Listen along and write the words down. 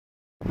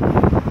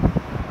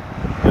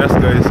Yes,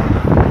 guys.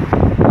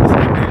 It's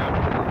in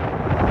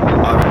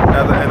the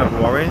other end of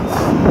Warrens,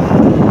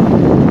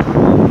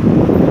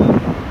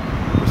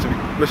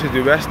 which is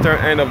the western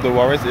end of the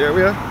Warrens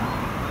area,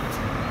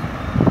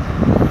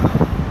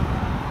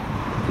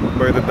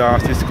 by the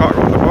Darcy Scott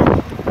roundabout.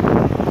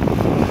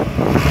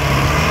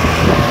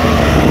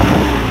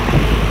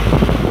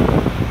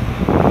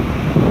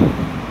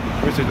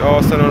 Which is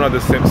also known as the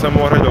Simpson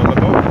Water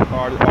roundabout,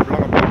 or the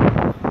oblong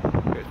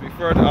about. It's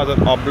referred to as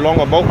an oblong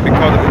about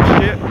because of its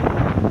shape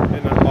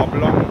in an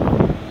oblong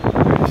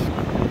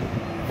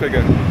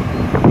figure.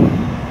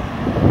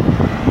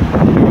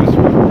 It was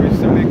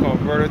recently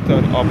converted to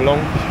an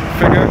oblong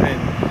figure in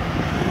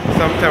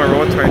sometime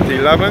around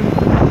 2011.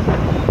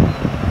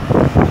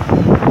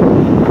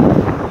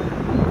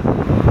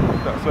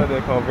 That's why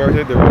they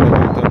converted the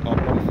roundabout to an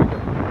oblong figure.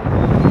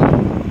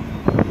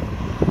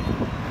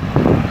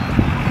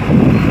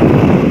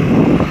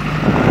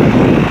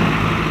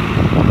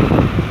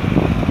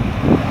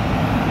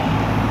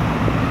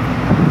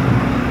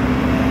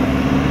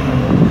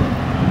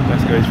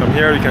 From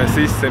here you can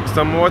see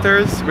Simpson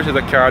Motors, which is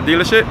a car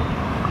dealership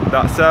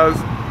that sells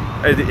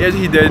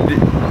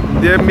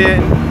their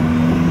main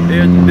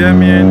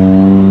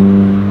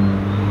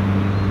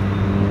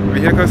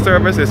vehicle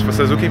service is for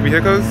Suzuki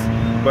vehicles,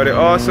 but they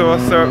also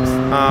sell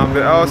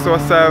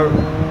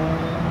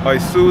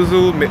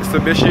Isuzu,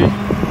 Mitsubishi,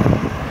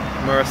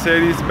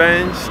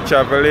 Mercedes-Benz,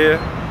 Chevrolet,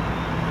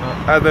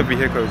 and other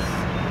vehicles.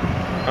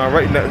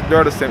 Right next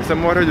door to Simpson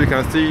Motors, you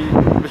can see,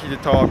 which is the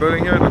tall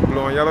building here, the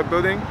blue and yellow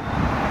building,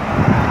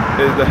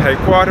 is the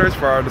headquarters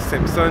for the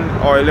Simpson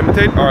Oil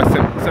Limited, or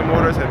Simpson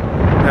Motors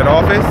head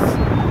office.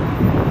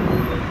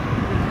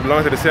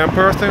 Belongs to the same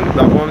person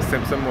that owns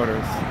Simpson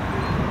Motors.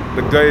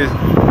 The guy is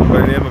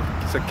by the name of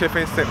Sir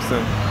Kiffin Simpson.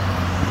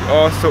 He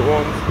also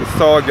owns the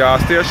Sol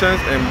gas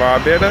stations in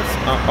Barbados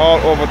and all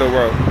over the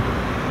world.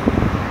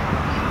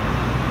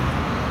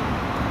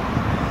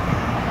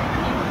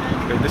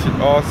 Okay, this is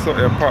also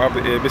a part of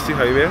the ABC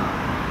Highway.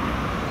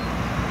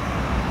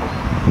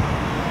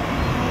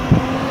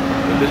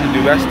 This is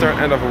the western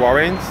end of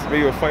Warrens, where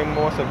you will find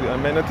most of the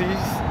amenities,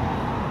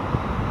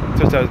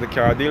 such as the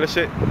car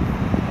dealership,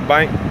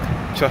 bank,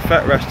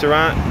 Chafet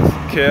restaurants,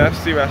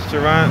 KFC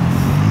restaurants,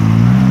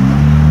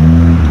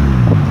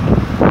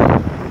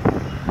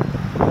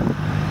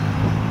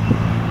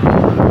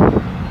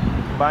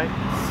 banks,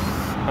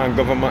 and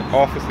government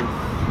offices.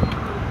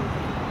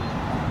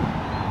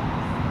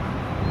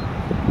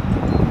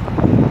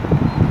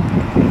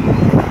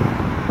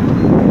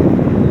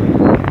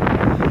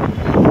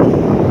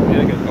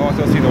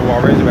 See the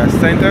Warrens West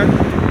Center,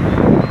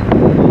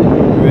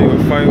 where you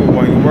will find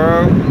Wine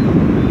World,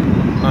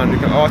 and you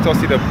can also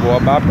see the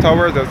Boabab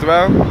Towers as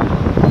well,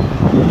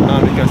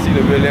 and you can see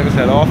the Williams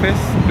head office,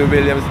 the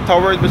Williams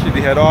Towers, which is the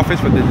head office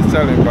for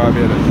Digital in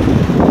Barbados.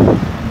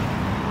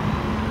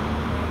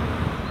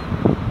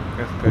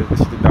 This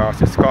is the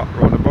Darcy Scott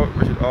roundabout,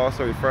 which is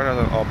also referred to as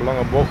an oblong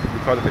about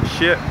because of its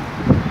shape.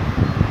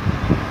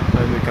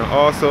 And you can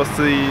also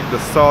see the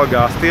Sol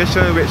gas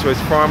station, which was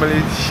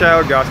formerly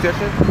Shell gas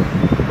station.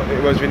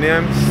 It was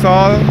renamed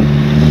Sol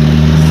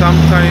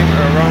sometime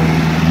around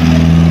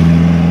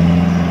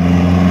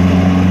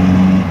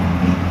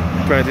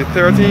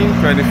 2013,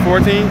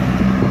 2014,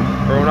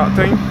 around that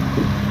time.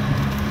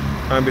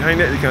 And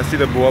behind it you can see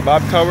the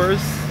Boabab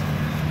Towers.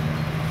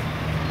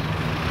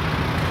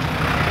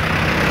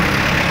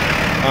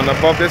 And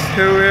above this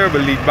hill here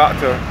will lead back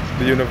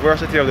to the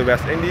University of the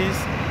West Indies,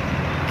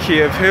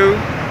 Cave Hill,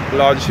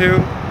 Lodge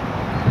Hill,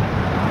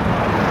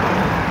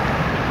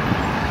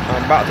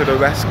 and back to the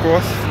west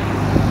coast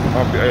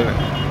of the island.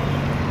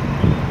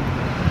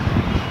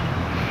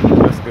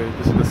 That's good.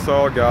 This is the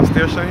Sol gas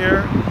station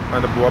here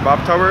and the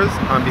Boabab Towers,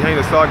 and behind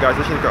the Sol gas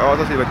station you can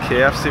also see the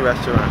KFC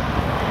restaurant.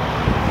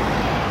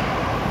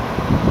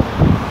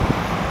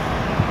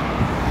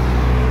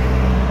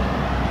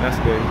 That's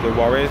good. The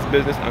Warrens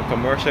business and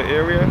commercial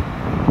area.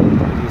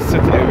 This is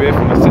the city away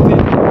from the city.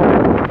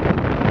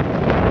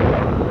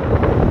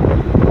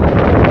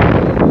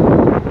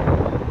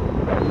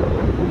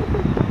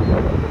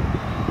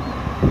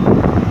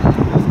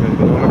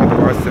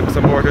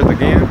 Simpson Motors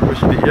again, which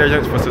is the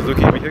agents for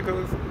Suzuki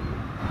vehicles,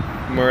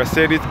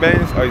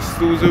 Mercedes-Benz,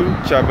 Isuzu,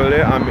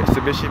 Chevrolet and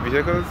Mitsubishi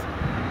vehicles.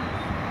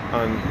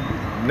 And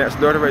next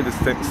door to it is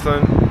the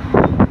Simpson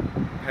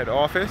head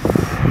office.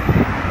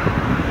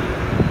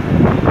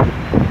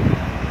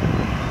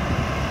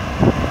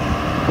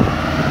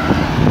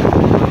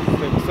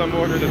 Simpson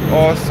Motors is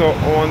also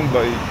owned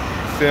by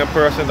the same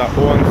person that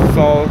owns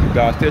Sol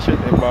gas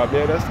station in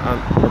Barbados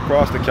and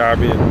across the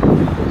Caribbean.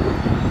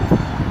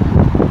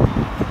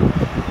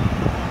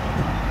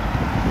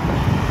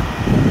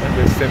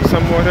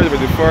 Simpson Motors was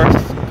the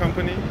first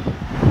company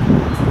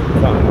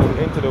that moved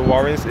into the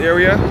Warrens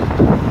area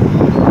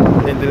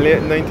in the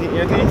late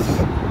 1980s,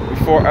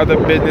 before other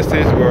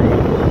businesses were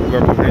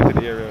moving into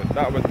the area.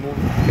 That was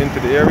moved into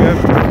the area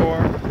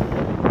before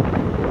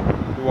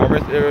the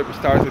Warrens area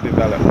started to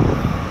develop.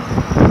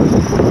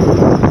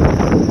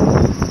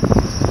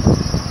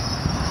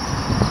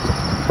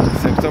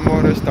 Bristol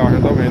Motors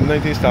started up in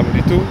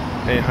 1972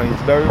 in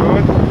Hinesbury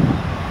Road.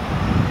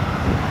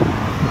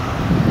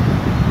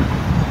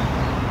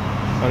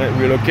 And it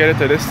relocated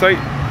to this site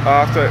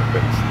after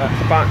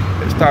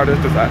it started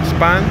to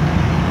expand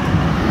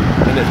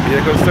in its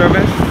vehicle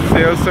service,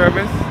 sales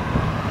service,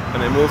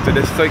 and it moved to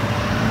this site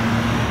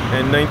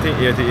in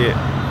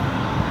 1988.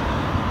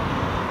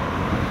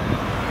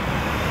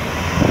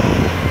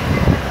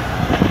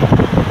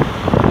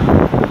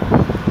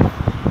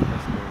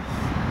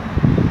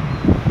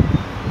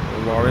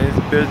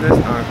 Business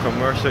and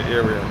commercial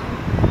area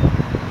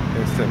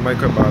in St.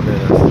 Michael,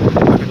 Barbados.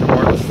 Looking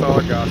towards the Saw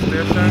gas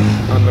station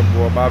and the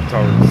Baobab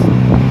Towers.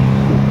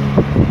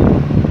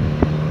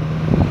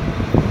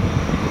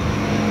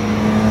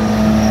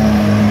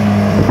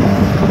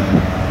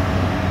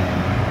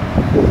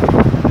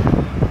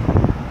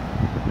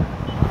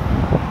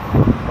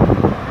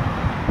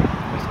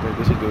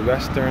 This is the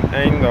western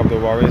end of the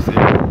Warrens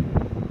area.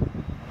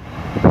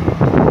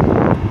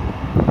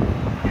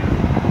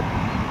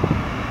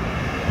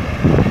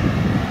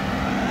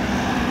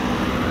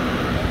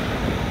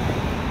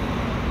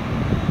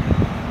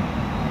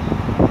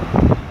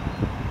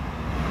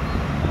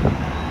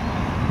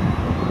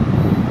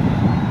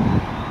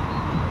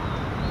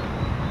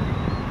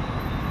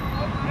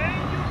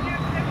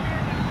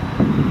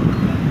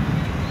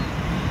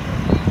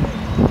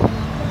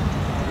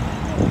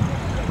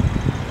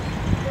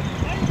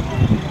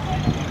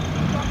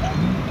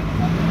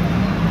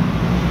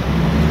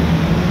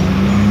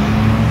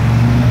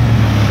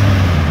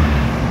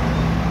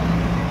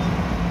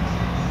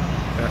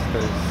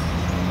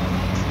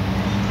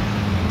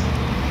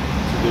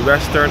 The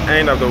western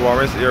end of the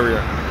Warrens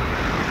area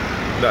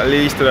that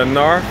leads to the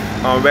north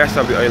and west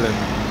of the island.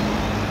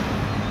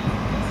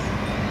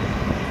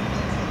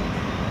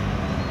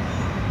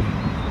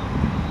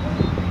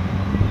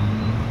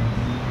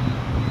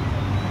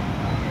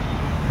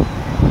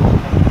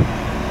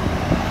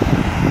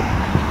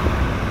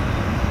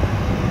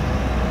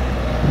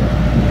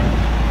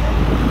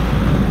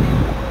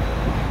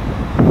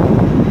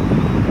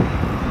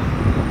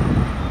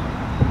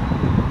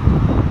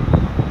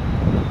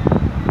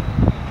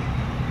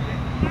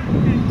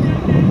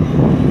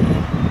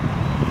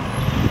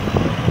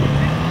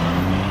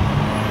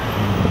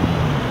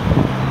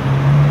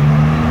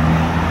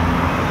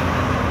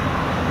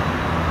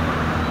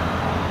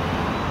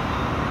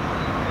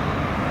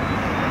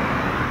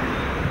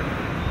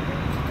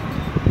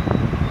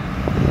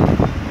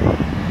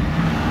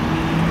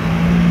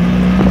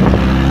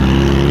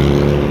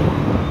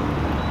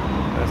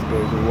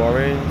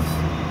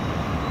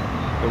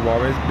 The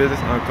Warrens business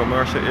and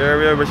commercial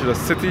area, which is a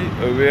city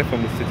away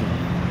from the city.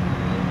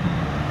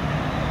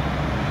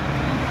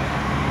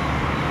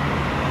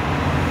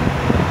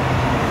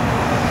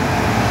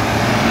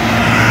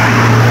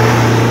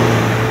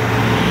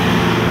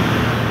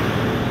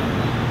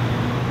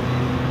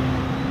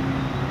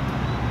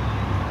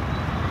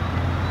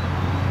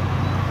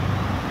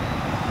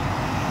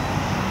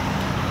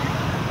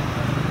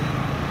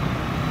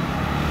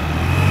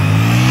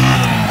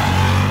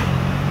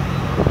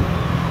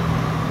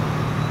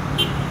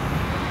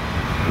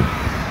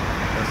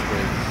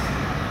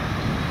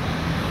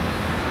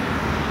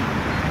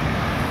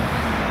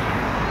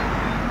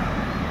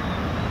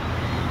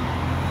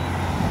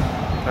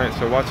 Thanks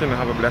for watching and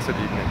have a blessed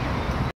evening.